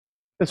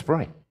Let's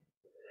pray.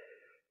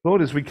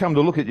 Lord, as we come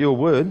to look at your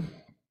word,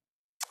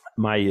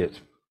 may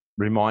it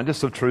remind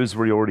us of truths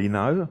we already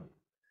know.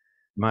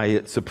 May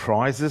it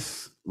surprise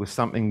us with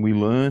something we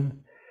learn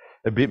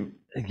a bit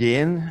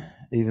again,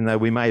 even though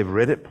we may have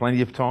read it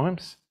plenty of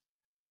times.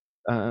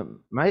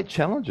 May it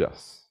challenge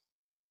us,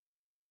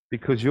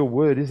 because your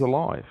word is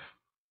alive.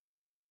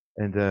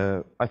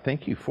 And I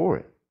thank you for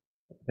it.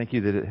 Thank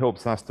you that it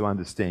helps us to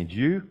understand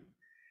you.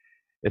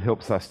 It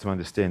helps us to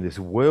understand this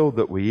world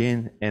that we're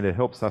in, and it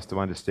helps us to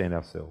understand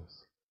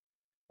ourselves.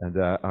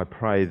 And I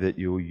pray that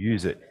you'll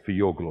use it for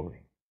your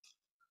glory.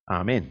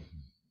 Amen.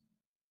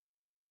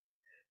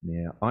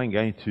 Now, I'm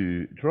going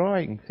to try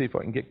and see if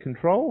I can get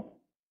control.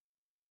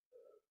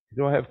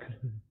 Do I have...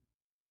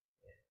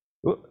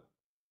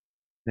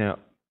 Now,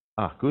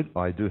 good,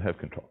 I do have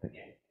control. Thank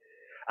you.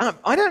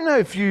 I don't know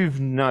if you've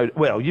noticed,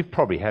 well, you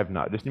probably have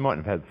noticed, you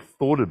mightn't have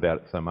thought about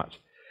it so much,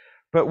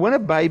 but when a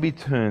baby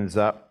turns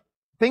up,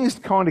 things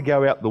kind of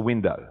go out the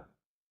window.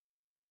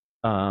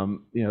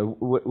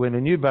 When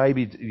a new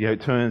baby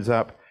turns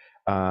up,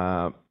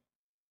 all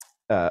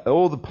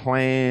the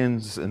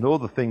plans and all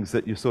the things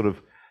that you sort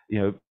of,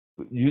 you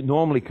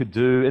normally could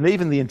do, and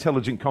even the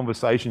intelligent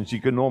conversations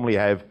you could normally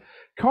have,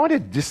 kind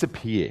of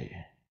disappear.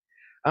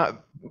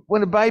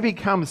 When a baby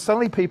comes,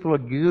 suddenly people are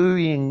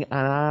gooing and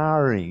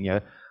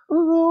ahhing,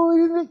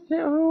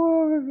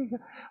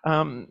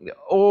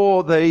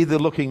 or they're either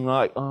looking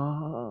like,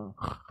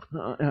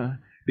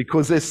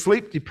 because they're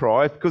sleep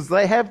deprived, because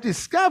they have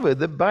discovered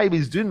that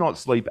babies do not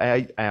sleep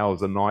 8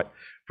 hours a night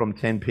from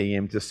 10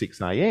 p.m. to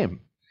 6 a.m.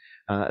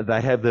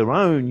 They have their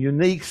own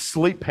unique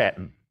sleep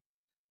pattern,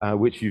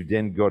 which you've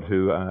then got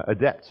to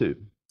adapt to.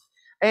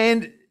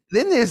 And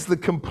then there's the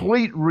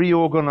complete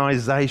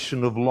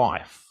reorganization of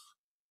life.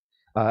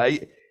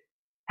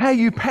 How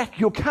you pack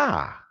your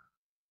car.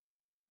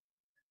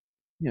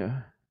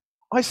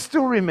 I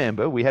still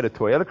remember we had a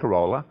Toyota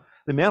Corolla.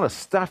 The amount of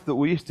stuff that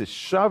we used to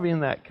shove in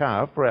that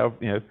car for our,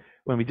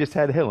 when we just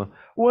had Helen,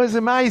 was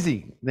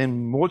amazing.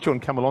 Then more children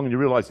come along and you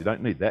realise you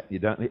don't need that. You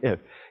don't need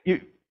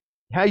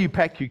how you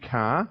pack your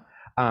car,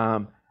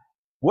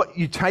 what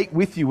you take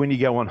with you when you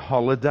go on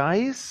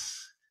holidays.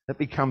 That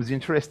becomes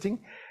interesting.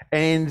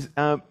 And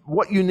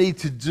what you need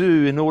to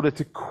do in order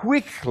to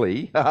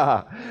quickly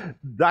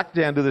duck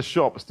down to the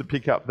shops to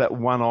pick up that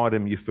one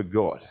item you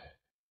forgot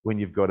when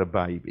you've got a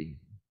baby.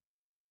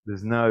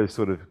 There's no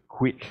sort of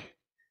quick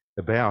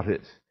about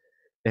it.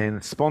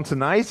 And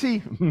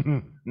spontaneity?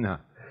 No,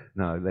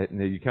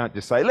 you can't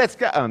just say, let's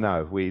go. Oh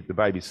no, the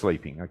baby's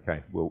sleeping.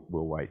 Okay, we'll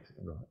wait.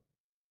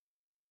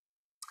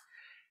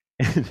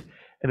 Right.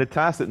 And a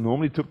task that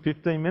normally took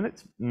 15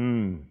 minutes,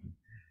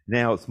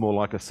 now it's more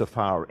like a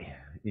safari,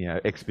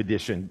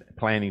 expedition,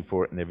 planning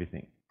for it and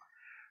everything.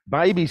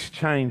 Babies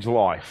change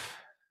life.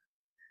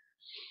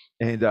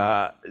 And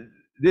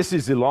this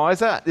is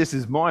Eliza. This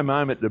is my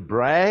moment to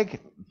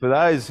brag. For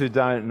those who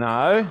don't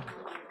know,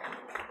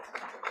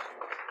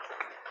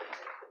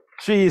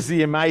 she is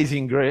my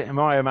amazing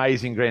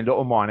granddaughter,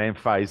 or mine and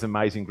Faye's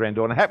amazing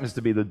granddaughter. Happens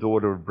to be the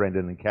daughter of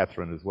Brendan and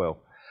Catherine as well,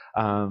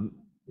 who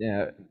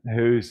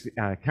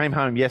came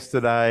home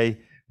yesterday.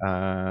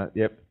 4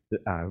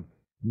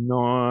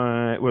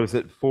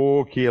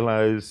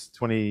 kilos,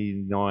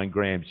 29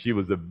 grams. She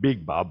was a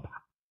big bub,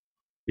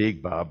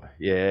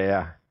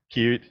 yeah,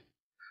 cute.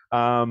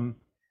 And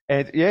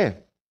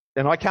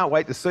I can't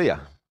wait to see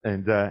her.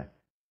 And now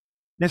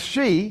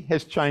she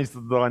has changed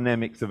the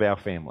dynamics of our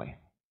family.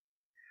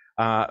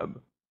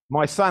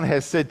 My son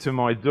has said to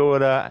my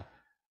daughter,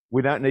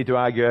 we don't need to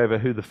argue over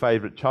who the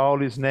favourite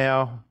child is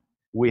now.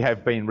 We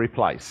have been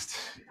replaced.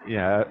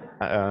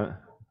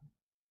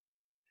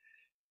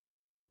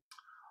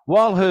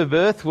 While her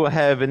birth will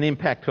have an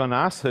impact on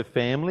us, her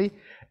family,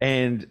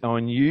 and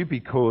on you,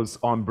 because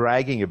I'm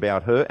bragging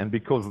about her, and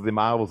because of the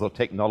marvels of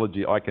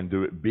technology, I can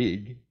do it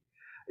big.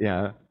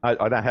 I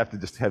don't have to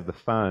just have the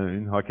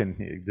phone. I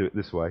can do it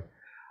this way.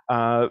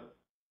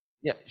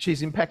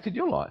 She's impacted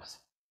your lives.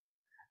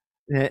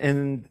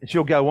 And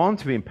she'll go on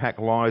to impact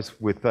lives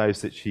with those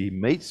that she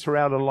meets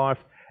throughout her life,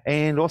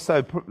 and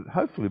also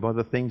hopefully by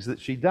the things that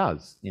she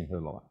does in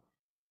her life.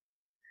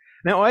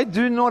 Now, I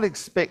do not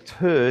expect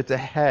her to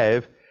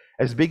have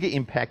as big an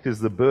impact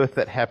as the birth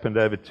that happened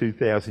over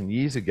 2,000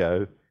 years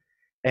ago,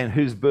 and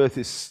whose birth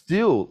is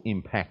still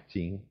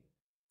impacting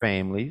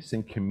families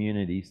and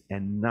communities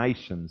and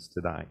nations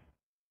today.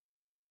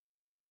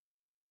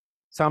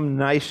 Some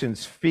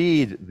nations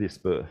feared this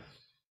birth,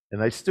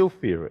 and they still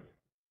fear it,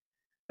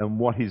 and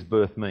what his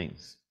birth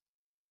means.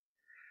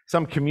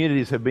 Some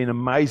communities have been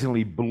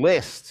amazingly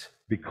blessed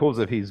because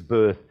of his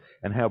birth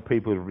and how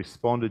people have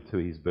responded to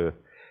his birth.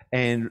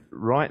 And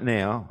right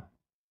now,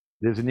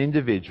 there's an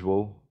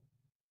individual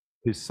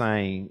who's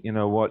saying, you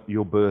know what,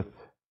 your birth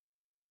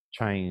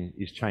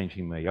is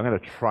changing me. I'm going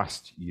to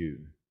trust you.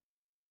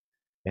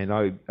 And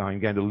I'm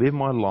going to live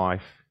my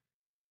life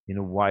in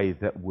a way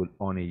that would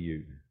honour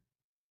you.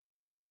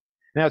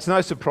 Now, it's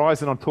no surprise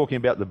that I'm talking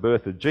about the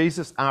birth of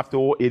Jesus. After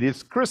all, it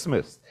is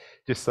Christmas,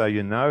 just so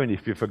you know, and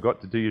if you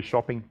forgot to do your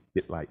shopping, a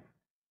bit late.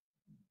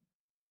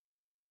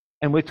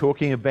 And we're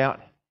talking about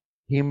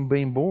him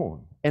being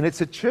born. And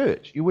it's a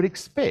church. You would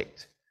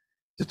expect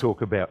to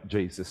talk about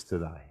Jesus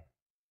today.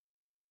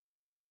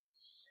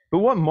 But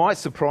what might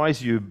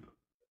surprise you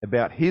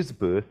about his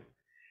birth,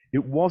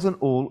 it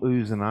wasn't all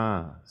oohs and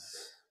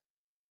ahs.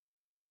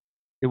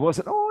 It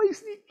wasn't, oh,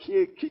 isn't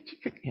he cute?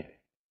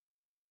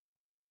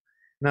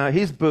 No,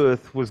 his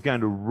birth was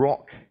going to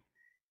rock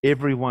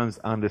everyone's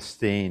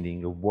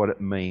understanding of what it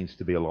means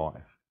to be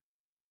alive.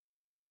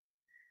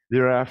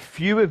 There are a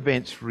few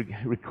events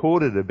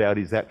recorded about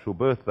his actual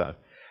birth, though.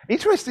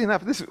 Interesting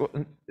enough, this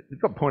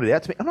got pointed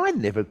out to me, and I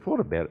never thought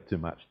about it too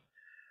much.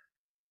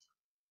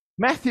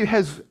 Matthew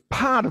has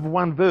part of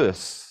one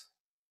verse.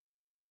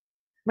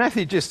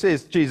 Matthew just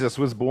says Jesus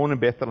was born in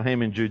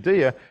Bethlehem in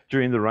Judea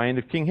during the reign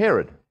of King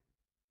Herod.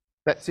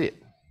 That's it.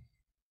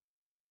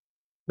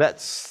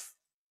 That's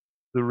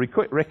the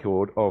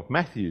record of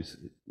Matthew's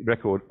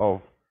record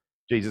of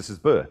Jesus'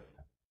 birth.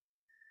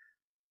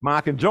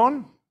 Mark and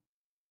John,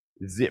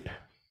 zip.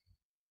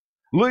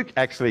 Luke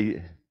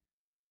actually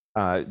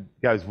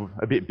goes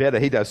a bit better.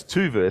 He does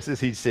 2 verses.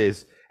 He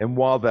says, and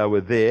while they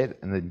were there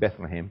in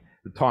Bethlehem,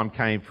 the time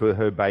came for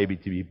her baby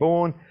to be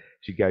born.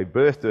 She gave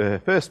birth to her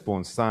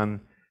firstborn son.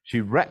 She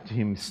wrapped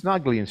him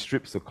snugly in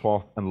strips of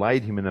cloth and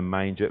laid him in a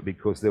manger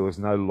because there was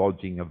no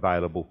lodging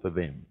available for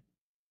them.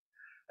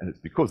 And it's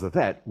because of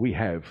that we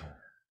have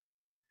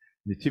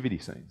nativity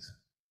scenes.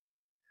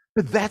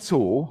 But that's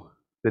all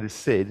that is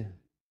said.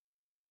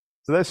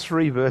 So those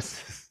 3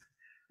 verses,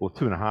 or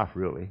 2.5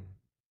 really,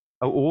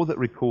 are all that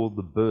record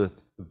the birth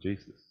of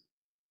Jesus.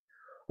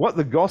 What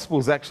the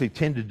Gospels actually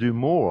tend to do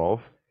more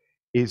of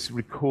is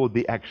record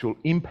the actual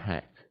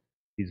impact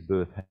his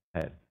birth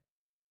had.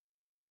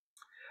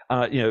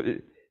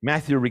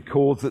 Matthew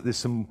records that there's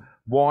some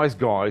wise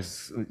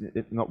guys,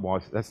 not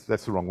wise, that's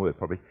the wrong word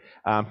probably.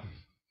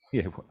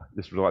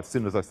 Just realised as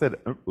soon as I said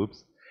it,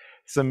 oops.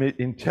 Some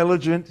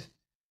intelligent,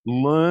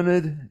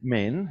 learned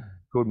men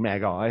called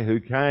Magi who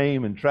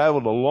came and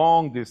travelled a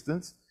long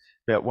distance,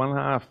 about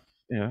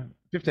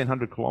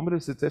 1,500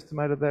 kilometres it's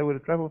estimated they would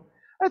have travelled.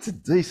 That's a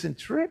decent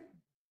trip.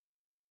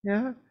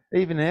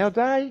 Even our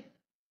day,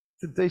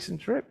 it's a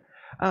decent trip.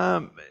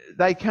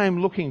 They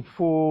came looking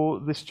for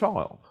this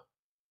child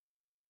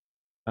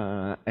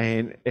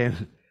and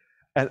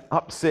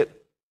upset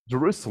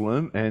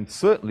Jerusalem and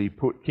certainly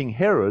put King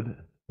Herod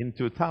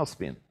into a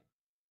tailspin.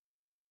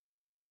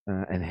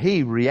 And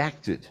he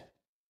reacted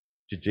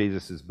to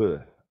Jesus'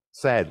 birth,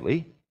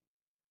 sadly,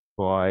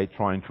 by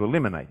trying to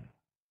eliminate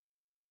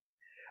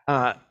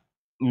him.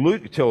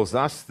 Luke tells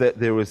us that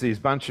there was these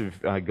bunch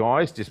of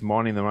guys just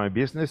minding their own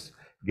business,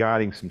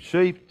 guarding some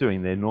sheep,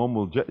 doing their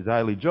normal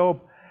daily job,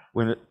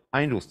 when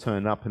angels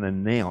turned up and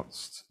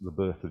announced the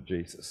birth of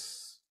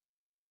Jesus.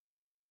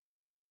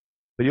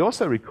 But he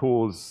also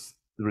records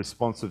the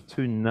response of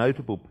 2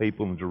 notable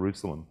people in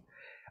Jerusalem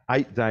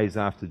 8 days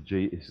after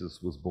Jesus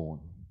was born.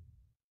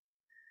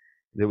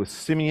 There was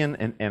Simeon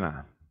and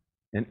Anna.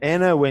 And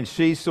Anna, when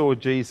she saw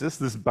Jesus,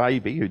 this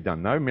baby who'd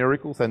done no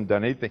miracles, hadn't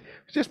done anything,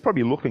 was just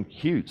probably looking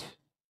cute.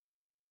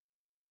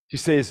 She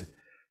says,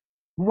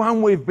 "The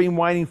one we've been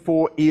waiting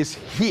for is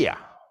here."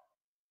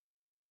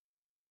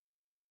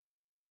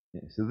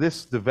 So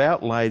this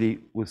devout lady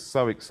was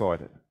so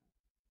excited.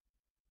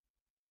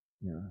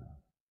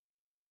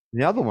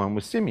 The other one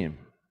was Simeon.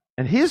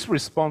 And his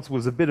response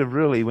was a bit of,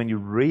 really, when you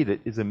read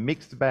it, is a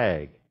mixed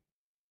bag.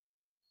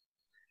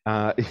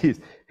 He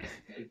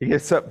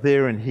gets up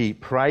there and he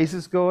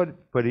praises God,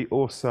 but he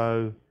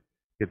also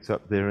gets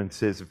up there and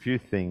says a few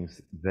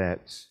things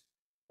that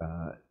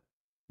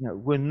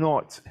were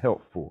not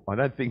helpful. I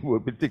don't think were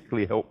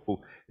particularly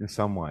helpful in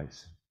some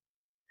ways.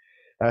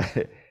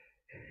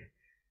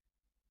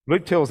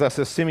 Luke tells us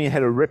that Simeon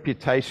had a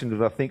reputation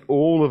that I think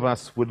all of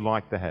us would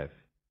like to have.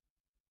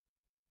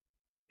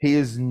 He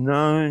is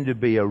known to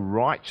be a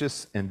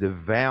righteous and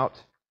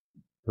devout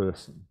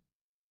person.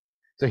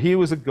 So he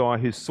was a guy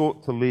who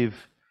sought to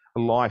live a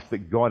life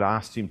that God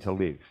asked him to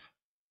live.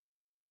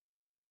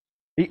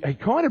 He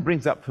kind of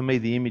brings up for me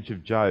the image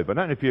of Job. I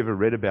don't know if you ever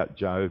read about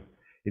Job.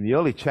 In the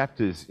early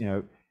chapters,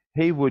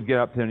 he would get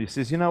up there and he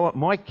says, you know what,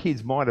 my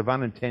kids might have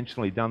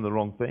unintentionally done the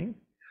wrong thing,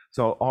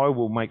 so I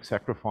will make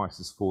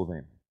sacrifices for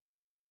them.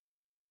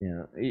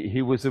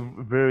 He was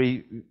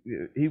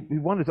he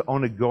wanted to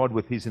honour God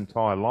with his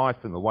entire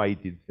life and the way he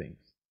did things.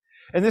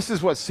 And this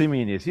is what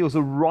Simeon is. He was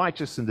a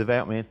righteous and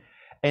devout man,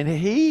 and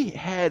he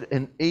had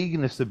an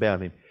eagerness about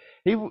him.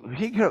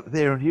 He got up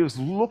there and he was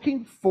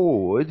looking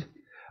forward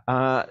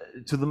to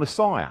the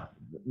Messiah.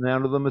 Now,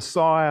 the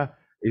Messiah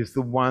is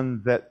the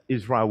one that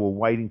Israel were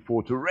waiting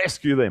for to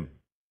rescue them.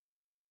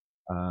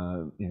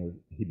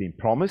 He'd been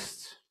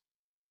promised,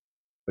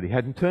 but he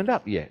hadn't turned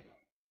up yet.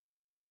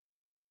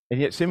 And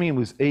yet Simeon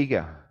was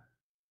eager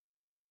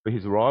for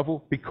his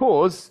arrival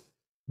because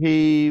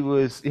he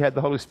had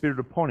the Holy Spirit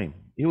upon him.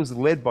 He was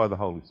led by the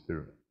Holy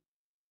Spirit.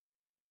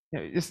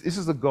 This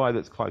is a guy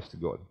that's close to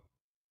God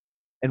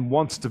and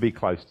wants to be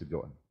close to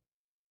God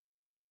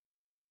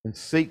and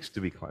seeks to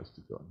be close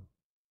to God.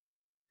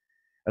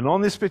 And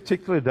on this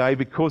particular day,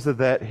 because of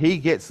that, he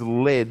gets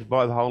led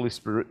by the Holy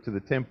Spirit to the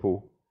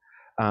temple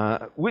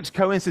which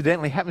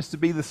coincidentally happens to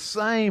be the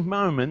same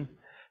moment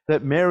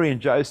that Mary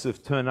and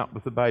Joseph turn up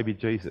with the baby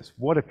Jesus.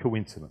 What a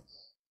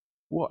coincidence.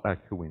 What a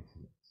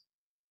coincidence.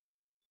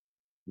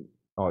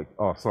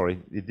 Oh, sorry,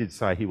 it did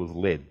say he was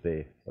led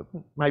there.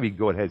 Maybe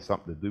God had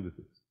something to do with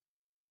this.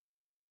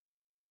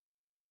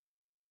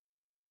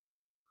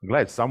 I'm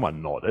glad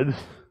someone nodded.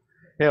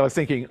 Yeah, I was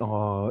thinking,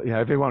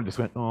 everyone just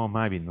went,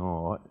 maybe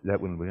not. That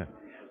wouldn't be.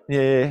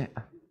 Yeah,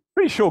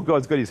 pretty sure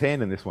God's got his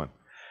hand in this one.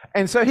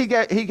 And so he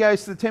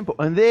goes to the temple,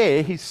 and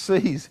there he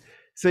sees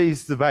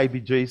the baby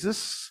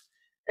Jesus,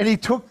 and he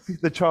took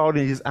the child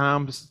in his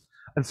arms.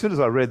 And as soon as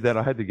I read that,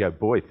 I had to go,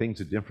 boy,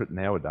 things are different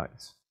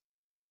nowadays.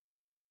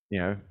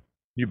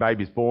 New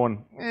baby's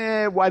born,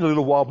 wait a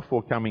little while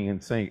before coming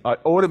and seeing. I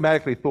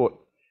automatically thought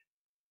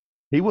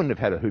he wouldn't have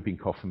had a whooping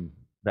cough from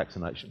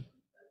vaccination.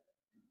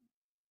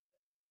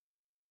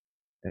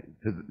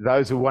 For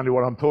those who wonder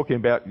what I'm talking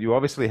about, you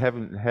obviously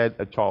haven't had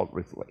a child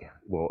recently,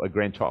 well, a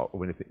grandchild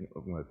or anything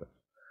like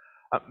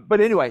that.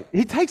 But anyway,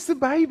 he takes the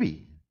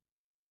baby,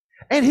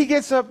 and he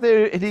gets up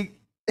there, and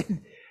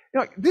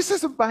this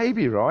is a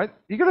baby, right?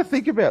 You've got to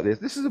think about this.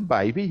 This is a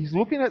baby. He's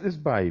looking at this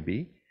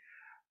baby.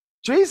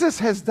 Jesus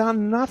has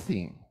done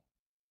nothing.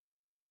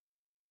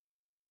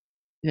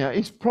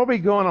 He's probably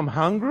gone, I'm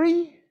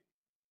hungry.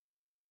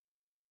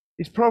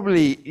 He's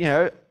probably,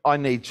 I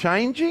need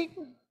changing.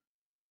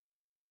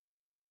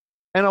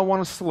 And I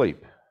want to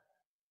sleep.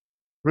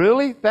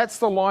 Really? That's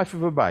the life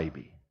of a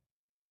baby.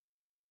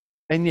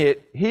 And yet,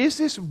 here's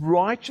this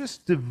righteous,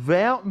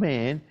 devout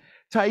man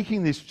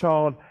taking this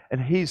child,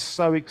 and he's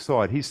so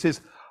excited. He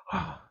says,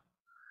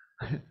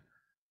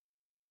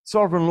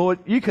 Sovereign Lord,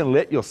 you can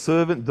let your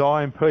servant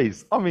die in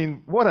peace. I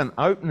mean, what an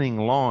opening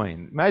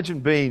line.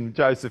 Imagine being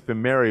Joseph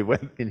and Mary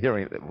when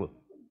hearing it.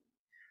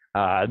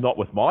 Not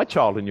with my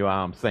child in your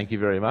arms, thank you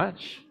very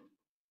much.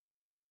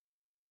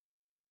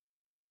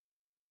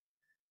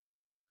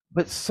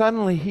 But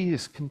suddenly he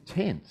is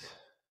content.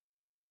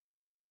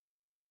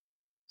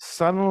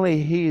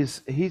 Suddenly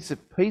he's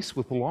at peace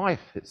with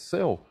life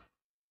itself.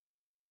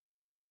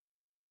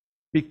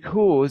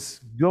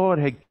 Because God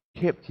had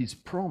kept his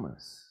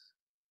promise.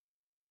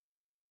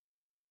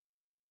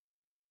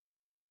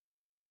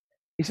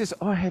 He says,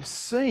 I have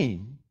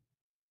seen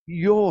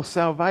your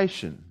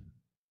salvation.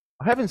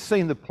 I haven't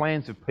seen the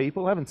plans of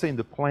people. I haven't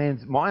seen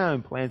my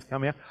own plans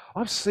come out.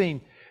 I've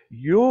seen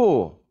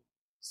your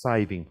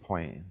saving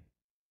plan.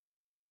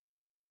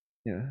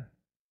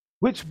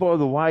 Which, by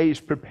the way, is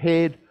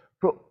prepared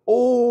for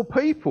all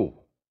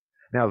people.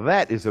 Now,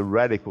 that is a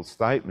radical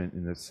statement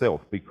in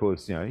itself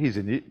because, he's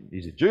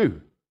a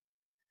Jew.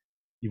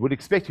 You would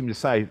expect him to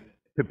say,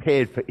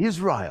 prepared for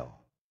Israel.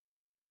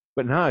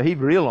 But no, he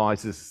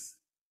realizes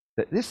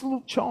that this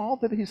little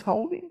child that he's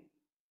holding,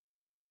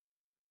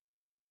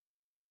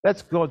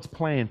 that's God's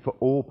plan for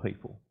all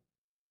people,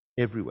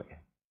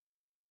 everywhere.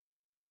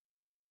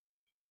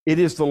 It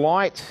is the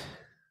light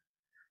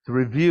to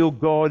reveal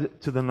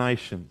God to the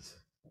nations.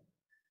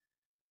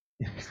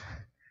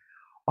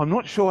 I'm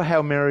not sure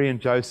how Mary and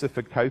Joseph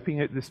are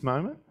coping at this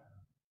moment.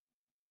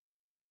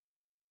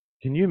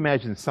 Can you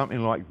imagine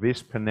something like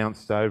this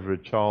pronounced over a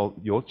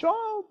child, your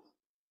child?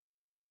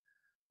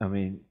 I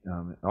mean,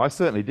 I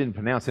certainly didn't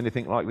pronounce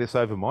anything like this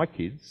over my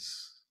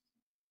kids.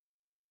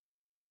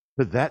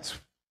 But that's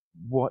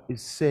what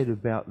is said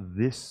about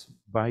this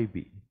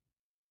baby.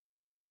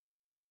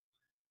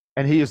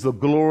 And he is the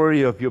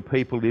glory of your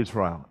people,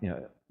 Israel.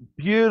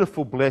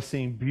 Beautiful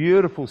blessing,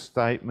 beautiful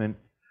statement.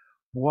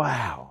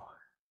 Wow.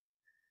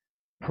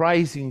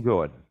 Praising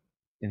God.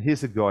 And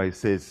here's a guy who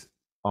says,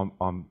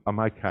 I'm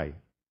okay.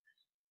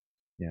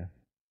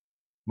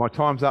 My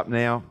time's up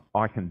now.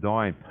 I can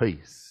die in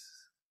peace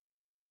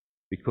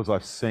because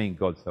I've seen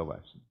God's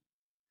salvation.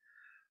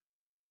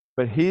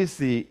 But here's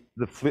the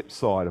flip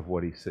side of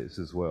what he says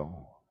as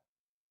well.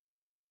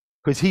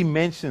 Because he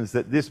mentions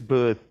that this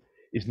birth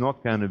is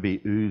not going to be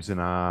oohs and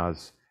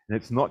ahs, and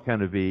it's not going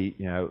to be,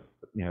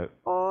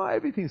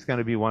 everything's going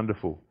to be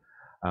wonderful.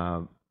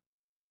 My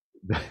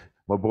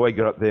boy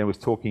got up there and was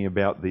talking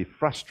about the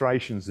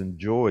frustrations and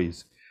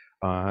joys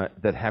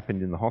that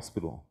happened in the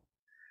hospital.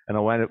 And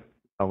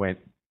I went,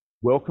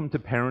 welcome to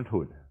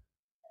parenthood.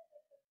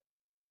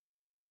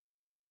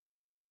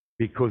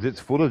 Because it's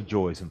full of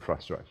joys and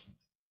frustrations.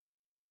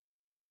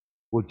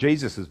 Well,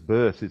 Jesus'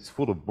 birth is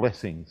full of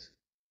blessings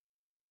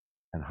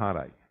and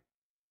heartache.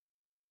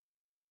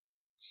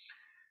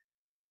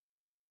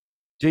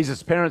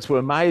 Jesus' parents were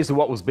amazed at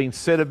what was being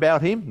said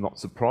about him. Not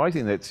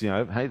surprising. That's,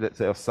 hey,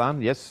 that's our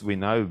son. Yes, we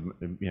know,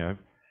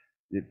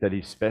 that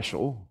he's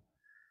special.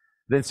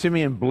 Then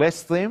Simeon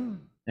blessed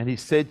them, and he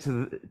said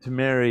to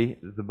Mary,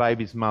 the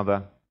baby's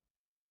mother,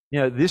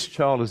 this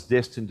child is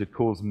destined to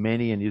cause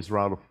many in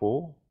Israel to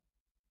fall.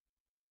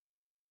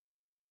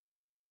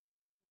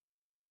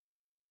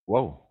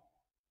 Whoa.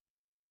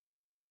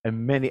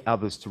 And many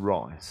others to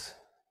rise.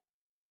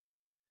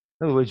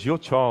 In other words, your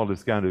child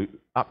is going to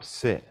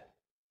upset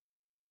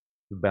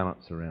the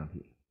balance around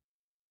here.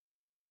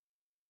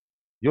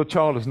 Your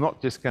child is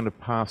not just going to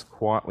pass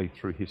quietly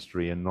through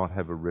history and not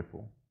have a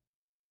ripple.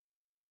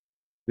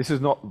 This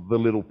is not the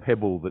little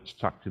pebble that's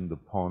chucked in the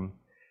pond.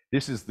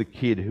 This is the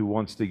kid who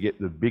wants to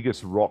get the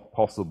biggest rock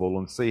possible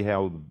and see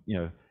how,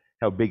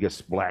 how big a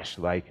splash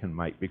they can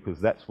make, because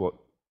that's what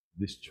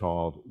this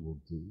child will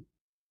do.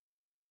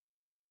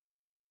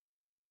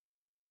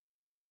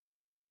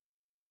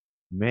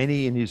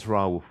 Many in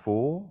Israel will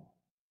fall,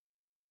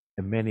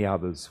 and many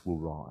others will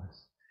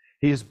rise.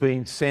 He has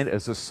been sent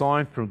as a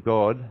sign from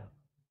God,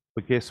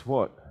 but guess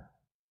what?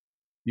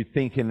 You'd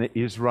think in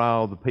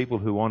Israel, the people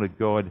who honoured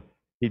God,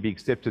 he'd be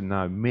accepted.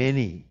 No,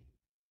 many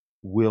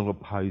will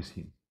oppose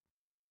him.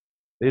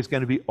 There's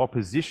going to be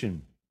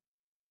opposition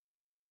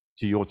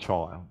to your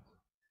child.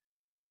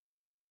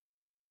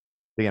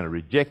 They're going to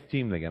reject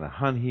him, they're going to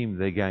hunt him,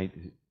 they're going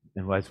to,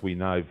 and as we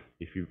know,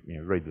 if you,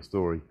 read the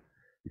story,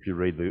 if you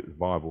read the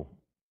Bible,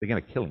 they're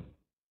going to kill him.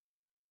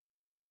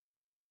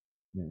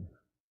 Yeah.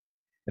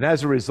 And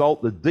as a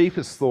result, the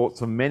deepest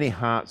thoughts of many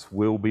hearts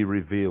will be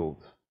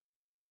revealed.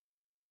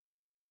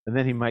 And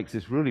then he makes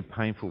this really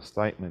painful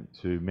statement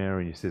to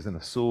Mary, and he says, and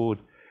a sword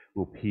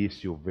will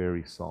pierce your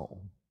very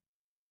soul.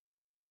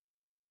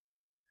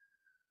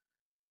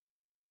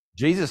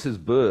 Jesus'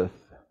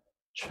 birth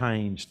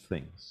changed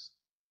things.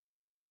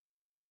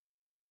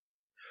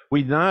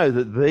 We know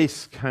that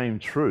this came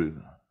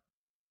true.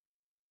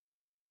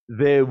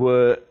 There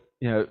were,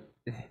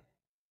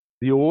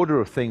 the order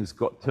of things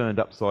got turned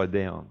upside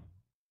down.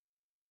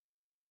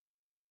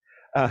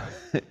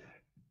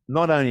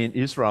 Not only in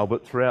Israel,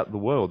 but throughout the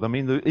world. I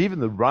mean, even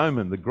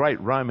the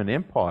great Roman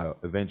Empire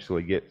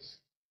eventually gets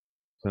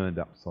turned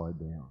upside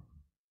down.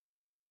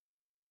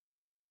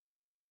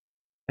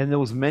 And there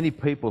was many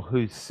people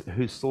who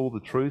saw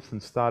the truth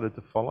and started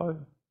to follow.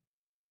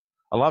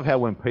 I love how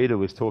when Peter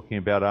was talking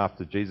about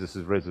after Jesus'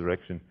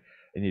 resurrection,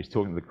 and he was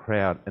talking to the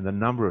crowd, and the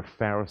number of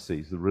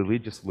Pharisees, the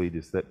religious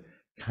leaders that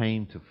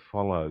came to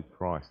follow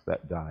Christ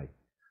that day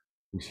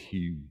was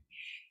huge.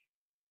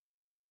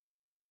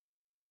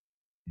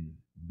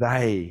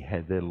 They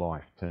had their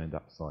life turned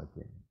upside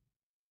down.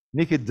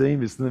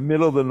 Nicodemus in the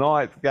middle of the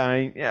night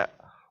going, yeah,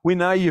 we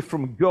know you're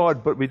from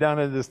God, but we don't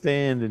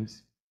understand, and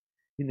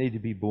you need to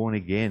be born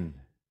again.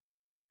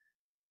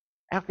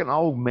 How can an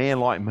old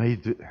man like me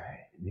do?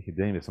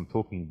 Nicodemus, I'm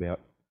talking about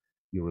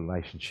your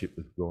relationship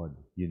with God.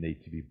 You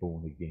need to be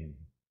born again.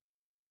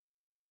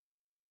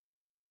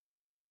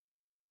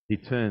 He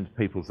turned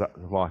people's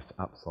life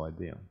upside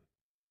down.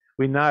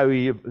 We know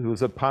he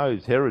was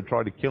opposed. Herod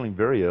tried to kill him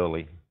very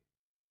early.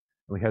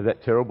 We have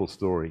that terrible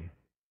story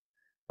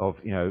of,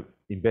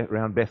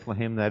 around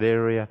Bethlehem, that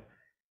area,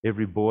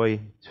 every boy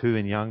 2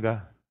 and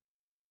younger.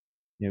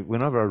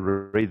 Whenever I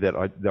read that,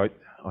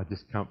 I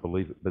just can't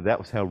believe it. But that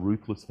was how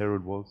ruthless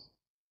Herod was.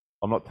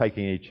 I'm not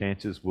taking any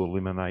chances. We'll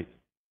eliminate.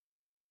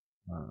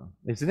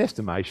 There's an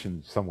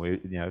estimation somewhere,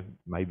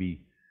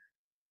 maybe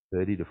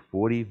 30 to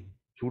 40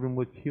 children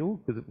were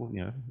killed because it was,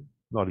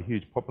 not a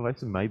huge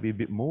population, maybe a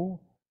bit more.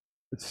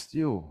 But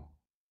still,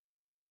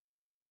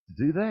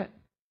 to do that,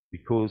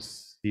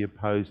 because he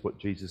opposed what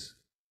Jesus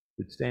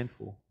would stand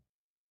for.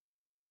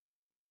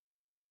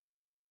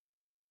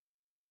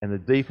 And the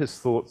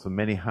deepest thoughts of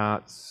many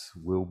hearts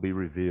will be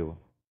revealed.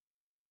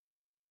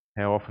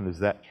 How often is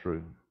that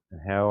true?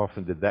 And how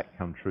often did that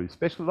come true?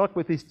 Especially like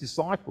with his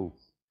disciples.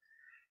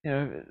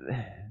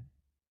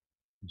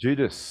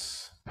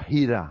 Judas,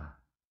 Peter,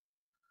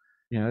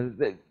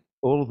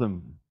 all of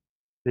them,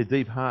 their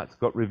deep hearts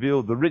got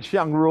revealed. The rich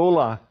young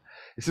ruler,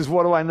 he says,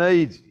 what do I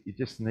need? You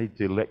just need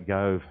to let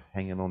go of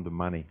hanging on to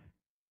money.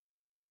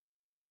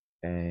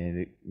 And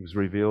it was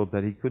revealed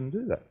that he couldn't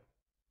do that.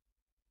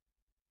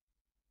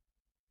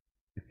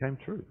 It came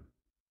true.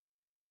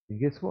 And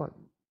guess what?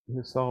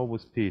 Her soul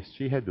was pierced.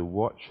 She had to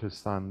watch her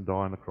son die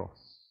on a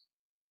cross,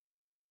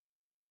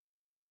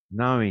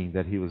 knowing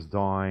that he was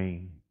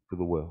dying for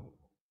the world.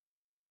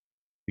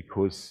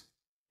 Because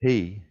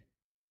he,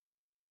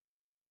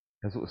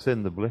 as it was said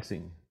in the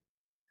blessing,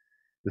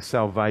 the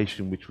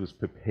salvation which was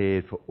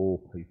prepared for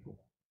all people.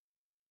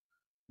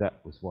 That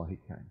was why he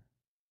came.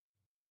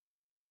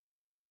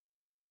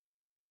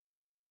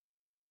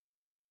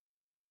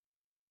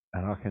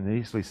 And I can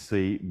easily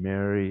see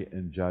Mary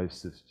and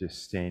Joseph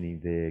just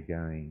standing there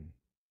going,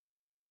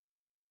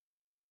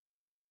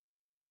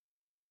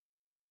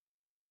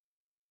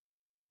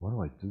 what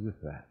do I do with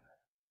that?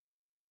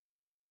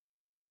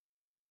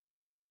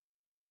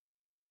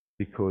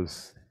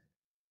 Because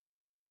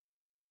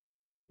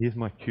here's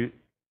my cute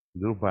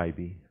little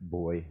baby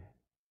boy,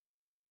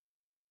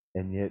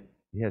 and yet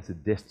he has a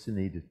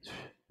destiny to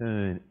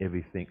turn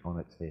everything on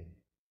its head.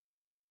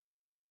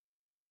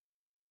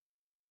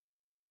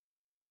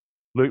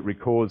 Luke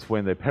records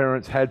when their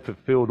parents had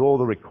fulfilled all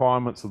the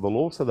requirements of the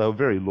law, so they were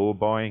very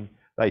law-abiding.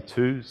 They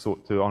too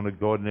sought to honour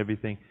God and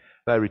everything.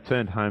 They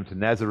returned home to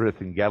Nazareth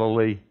in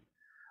Galilee.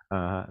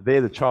 There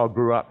the child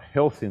grew up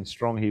healthy and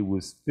strong. He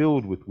was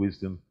filled with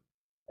wisdom,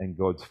 and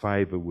God's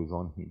favour was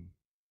on him.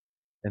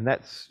 And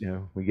that's,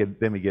 we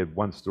get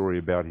one story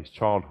about his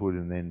childhood,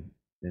 and then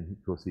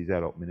of course his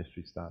adult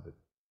ministry started.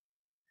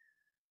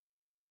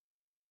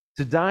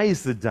 Today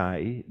is the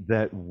day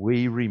that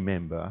we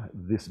remember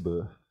this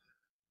birth.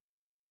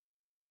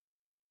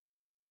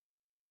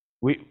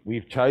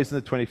 We've chosen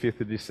the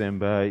 25th of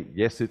December.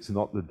 Yes, it's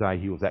not the day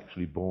he was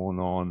actually born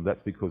on.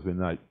 That's because we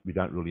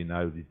don't really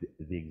know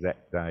the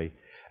exact day.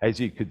 As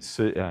you could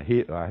see,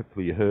 hear,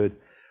 hopefully you heard,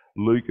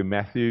 Luke and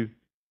Matthew,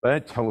 they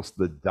don't tell us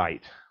the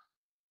date.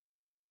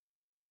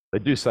 They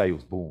do say he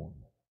was born.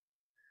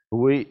 But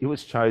it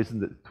was chosen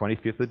that the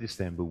 25th of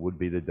December would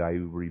be the day we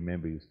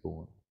remember he was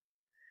born.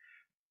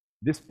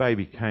 This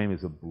baby came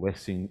as a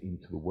blessing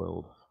into the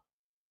world.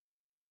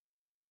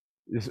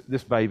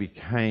 This baby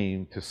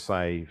came to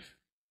save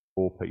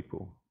all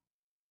people.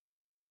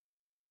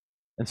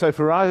 And so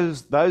for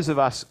us, those of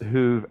us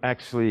who've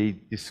actually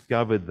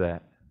discovered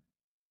that,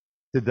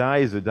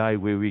 today is a day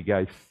where we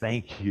go,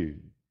 thank you.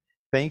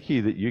 Thank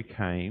you that you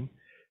came.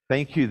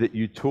 Thank you that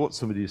you taught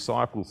some of the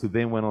disciples who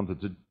then went on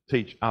to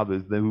teach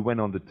others, who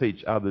went on to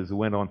teach others, who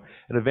went on.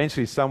 And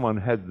eventually someone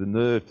had the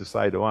nerve to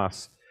say to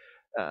us,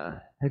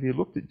 have you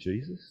looked at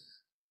Jesus?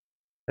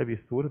 Have you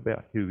thought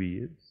about who he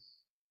is?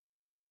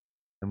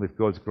 And with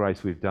God's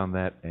grace, we've done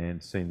that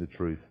and seen the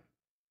truth.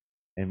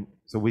 And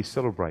so we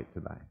celebrate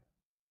today.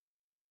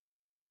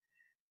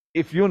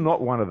 If you're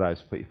not one of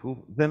those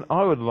people, then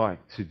I would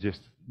like to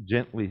just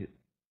gently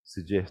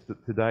suggest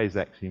that today is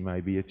actually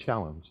maybe a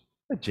challenge,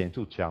 a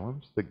gentle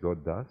challenge that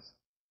God does,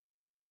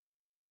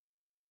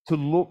 to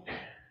look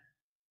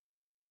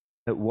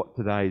at what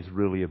today is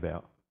really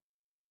about.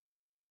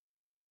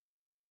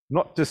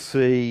 Not to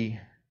see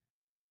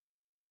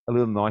a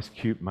little nice,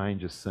 cute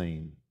manger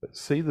scene, but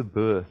see the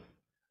birth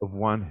of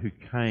one who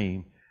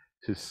came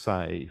to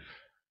save,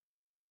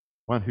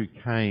 one who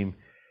came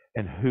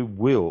and who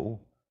will,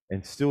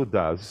 and still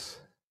does,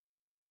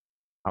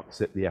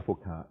 upset the apple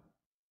cart.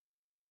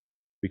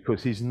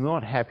 Because he's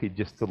not happy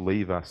just to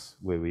leave us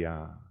where we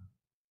are.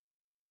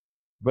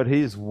 But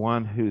he is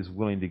one who is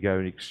willing to go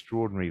in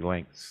extraordinary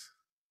lengths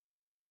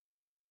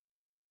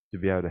to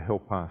be able to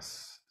help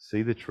us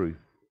see the truth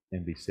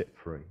and be set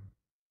free.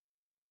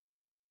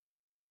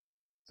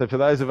 So for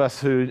those of us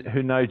who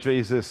know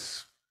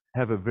Jesus,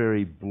 have a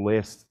very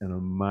blessed and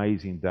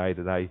amazing day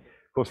today.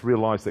 Of course,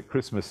 realise that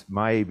Christmas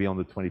may be on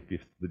the 25th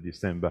of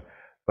December,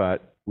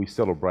 but we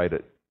celebrate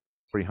it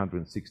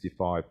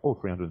 365 or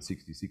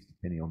 366,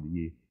 depending on the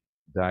year,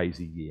 days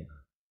a year.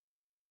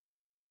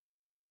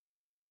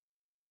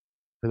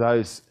 For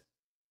those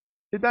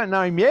who don't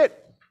know him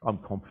yet, I'm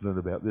confident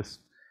about this.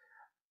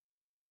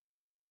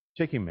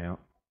 Check him out.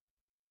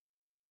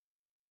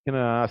 Can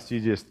I ask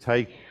you just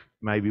take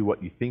maybe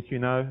what you think you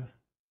know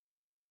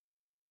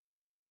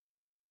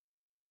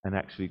and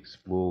actually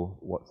explore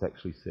what's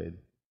actually said.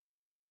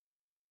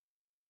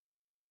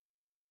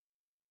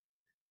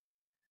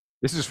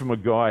 This is from a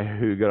guy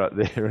who got up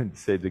there and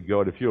said to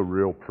God, if you're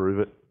real, prove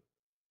it.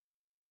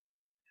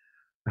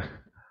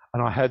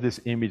 And I had this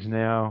image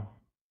now.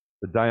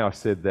 The day I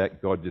said that,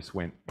 God just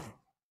went,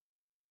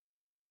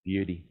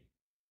 beauty,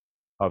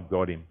 I've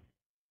got him.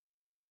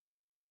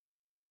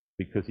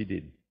 Because he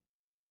did.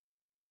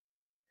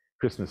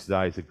 Christmas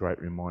Day is a great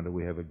reminder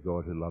we have a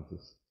God who loves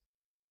us.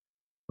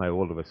 May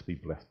all of us be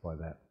blessed by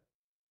that.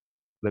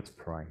 Let's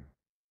pray.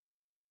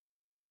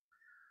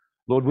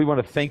 Lord, we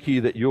want to thank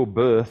you that your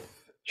birth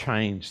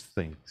changed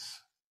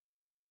things.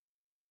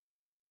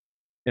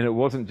 And it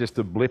wasn't just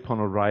a blip on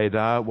a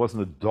radar, it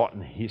wasn't a dot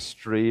in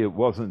history, it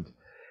wasn't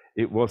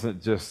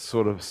just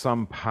sort of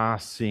some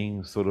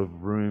passing sort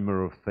of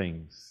rumour of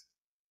things.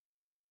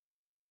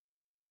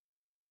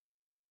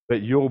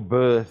 But your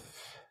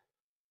birth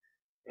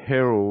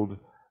heralded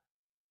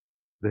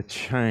the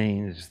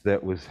change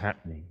that was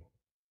happening.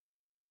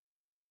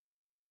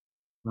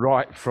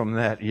 Right from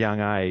that young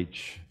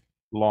age,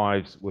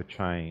 lives were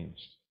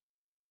changed.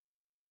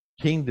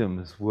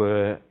 Kingdoms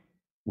were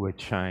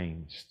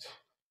changed.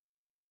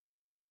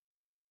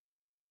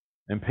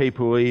 And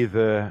people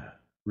either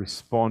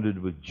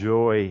responded with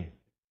joy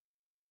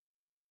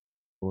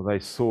or they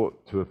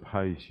sought to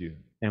oppose you.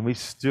 And we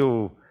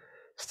still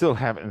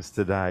happens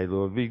today,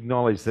 Lord. We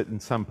acknowledge that in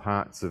some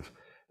parts of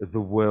the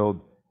world,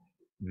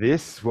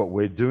 what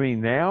we're doing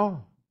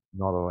now,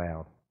 not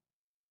allowed.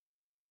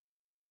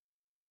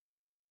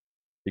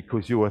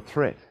 Because you're a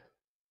threat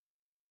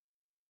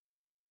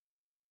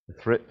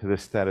to the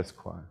status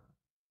quo.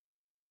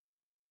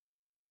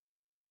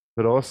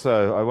 But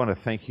also, I want to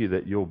thank you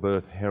that your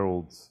birth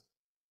heralds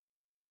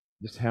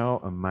just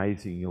how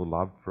amazing your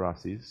love for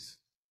us is,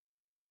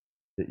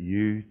 that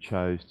you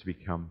chose to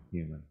become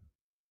human.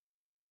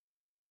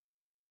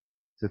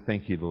 So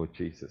thank you, Lord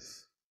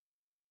Jesus.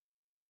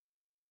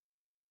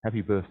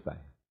 Happy birthday.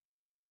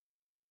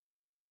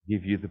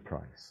 Give you the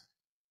praise.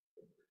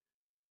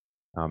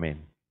 Amen.